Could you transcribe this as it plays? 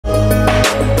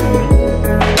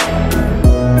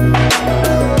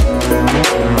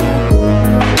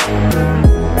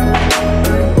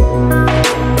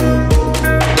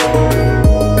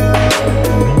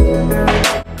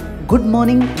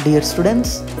morning, dear students.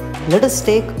 Let us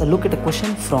take a look at a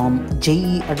question from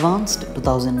JEE Advanced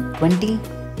 2020.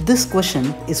 This question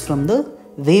is from the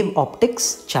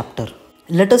waveoptics chapter.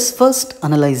 Let us first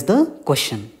analyze the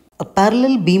question. A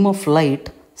parallel beam of light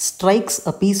strikes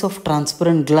a piece of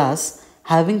transparent glass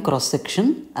having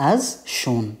cross-section as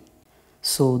shown.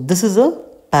 So this is a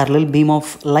parallel beam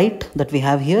of light that we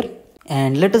have here,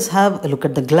 and let us have a look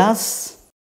at the glass.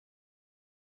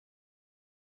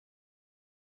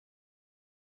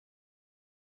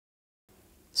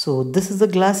 So this is the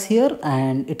glass here,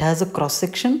 and it has a cross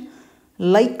section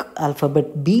like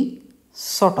alphabet B,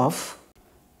 sort of.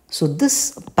 So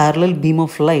this parallel beam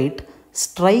of light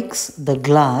strikes the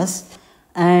glass,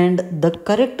 and the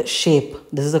correct shape,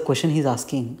 this is the question he's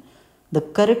asking, the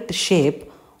correct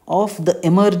shape of the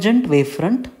emergent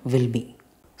wavefront will be.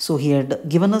 So he had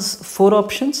given us 4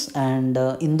 options, and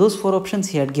in those 4 options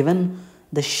he had given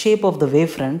the shape of the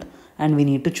wavefront, and we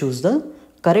need to choose the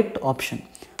correct option.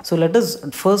 So let us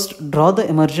first draw the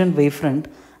emergent wavefront,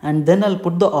 and then I'll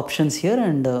put the options here,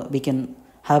 and we can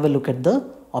have a look at the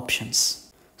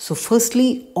options. So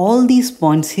firstly, all these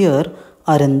points here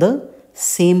are in the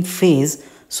same phase.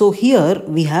 So here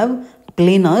we have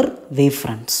planar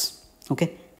wavefronts.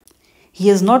 Okay. He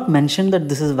has not mentioned that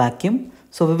this is vacuum.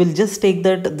 So we will just take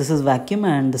that this is vacuum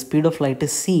and the speed of light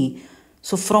is c.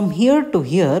 So from here to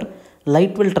here,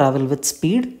 light will travel with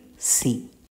speed c.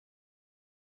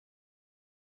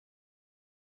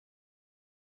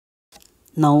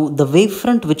 Now the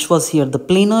wavefront which was here, the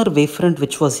planar wavefront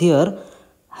which was here,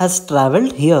 has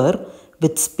travelled here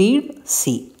with speed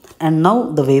c, and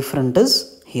now the wavefront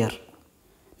is here.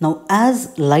 Now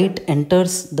as light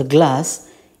enters the glass,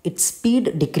 its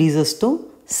speed decreases to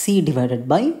c divided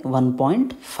by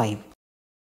 1.5.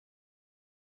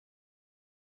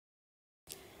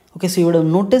 Okay, so you would have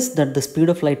noticed that the speed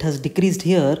of light has decreased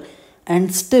here,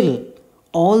 and still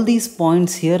all these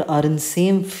points here are in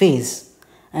same phase.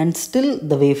 And still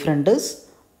the wavefront is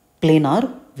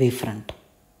planar wavefront.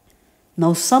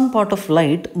 Now some part of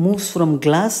light moves from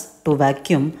glass to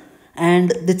vacuum,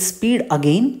 and its speed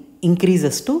again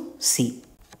increases to c.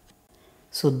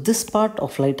 So this part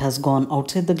of light has gone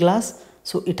outside the glass,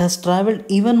 so it has travelled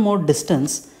even more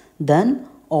distance than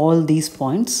all these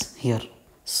points here.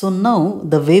 So now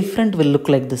the wavefront will look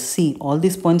like this. See, all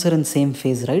these points are in same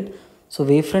phase, right? So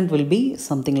wavefront will be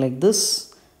something like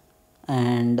this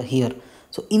and here.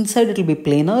 So inside it will be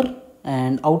planar,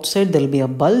 and outside there will be a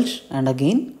bulge, and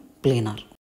again planar.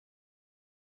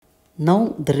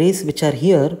 Now the rays which are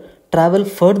here travel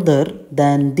further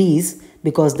than these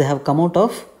because they have come out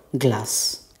of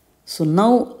glass. So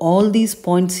now all these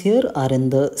points here are in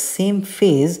the same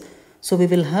phase. So we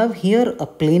will have here a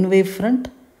plane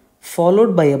wavefront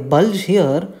followed by a bulge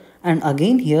here, and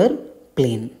again here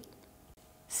plane.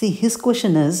 See, his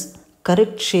question is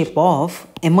correct shape of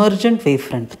emergent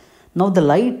wavefront. Now the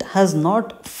light has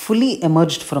not fully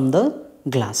emerged from the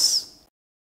glass.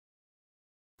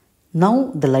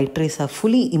 Now the light rays have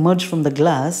fully emerged from the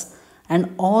glass,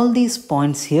 and all these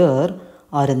points here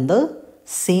are in the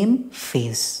same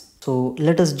phase. So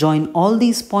let us join all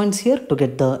these points here to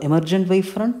get the emergent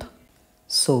wavefront.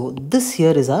 So this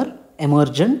here is our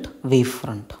emergent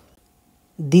wavefront.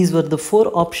 These were the 4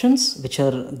 options which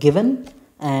are given,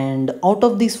 and out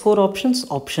of these 4 options,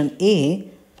 option A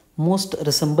most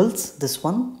resembles this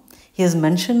one. He has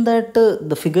mentioned that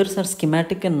the figures are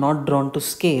schematic and not drawn to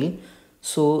scale.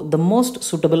 So the most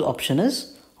suitable option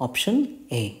is option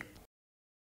A.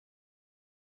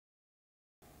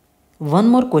 One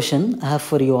more question I have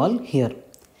for you all here.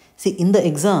 See, in the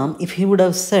exam, if he would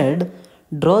have said,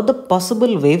 draw the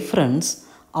possible wavefronts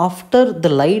after the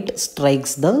light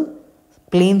strikes the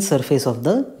plane surface of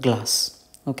the glass.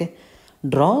 Okay.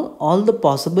 Draw all the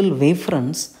possible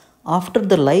wavefronts after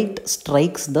the light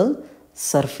strikes the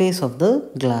surface of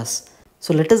the glass.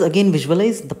 So let us again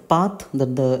visualize the path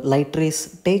that the light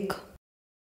rays take.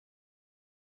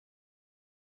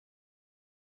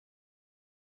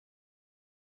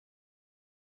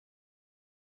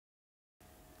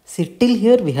 See, till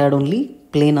here we had only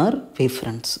planar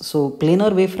wavefronts. So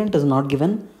planar wavefront is not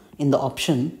given in the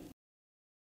option.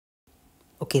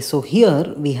 Okay, so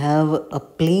here we have a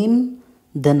plane,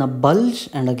 then a bulge,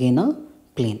 and again a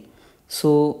plane.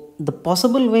 So the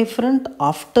possible wavefront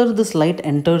after this light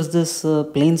enters this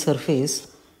plane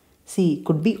surface, see,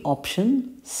 could be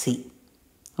option C.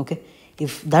 Okay,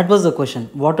 if that was the question,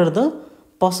 what are the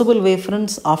possible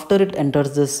wavefronts after it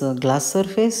enters this glass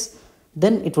surface,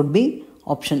 then it would be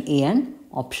option A and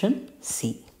option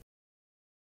C.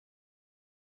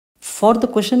 For the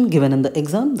question given in the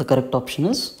exam, the correct option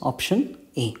is option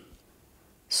A.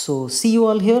 So see you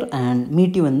all here and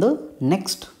meet you in the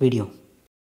next video.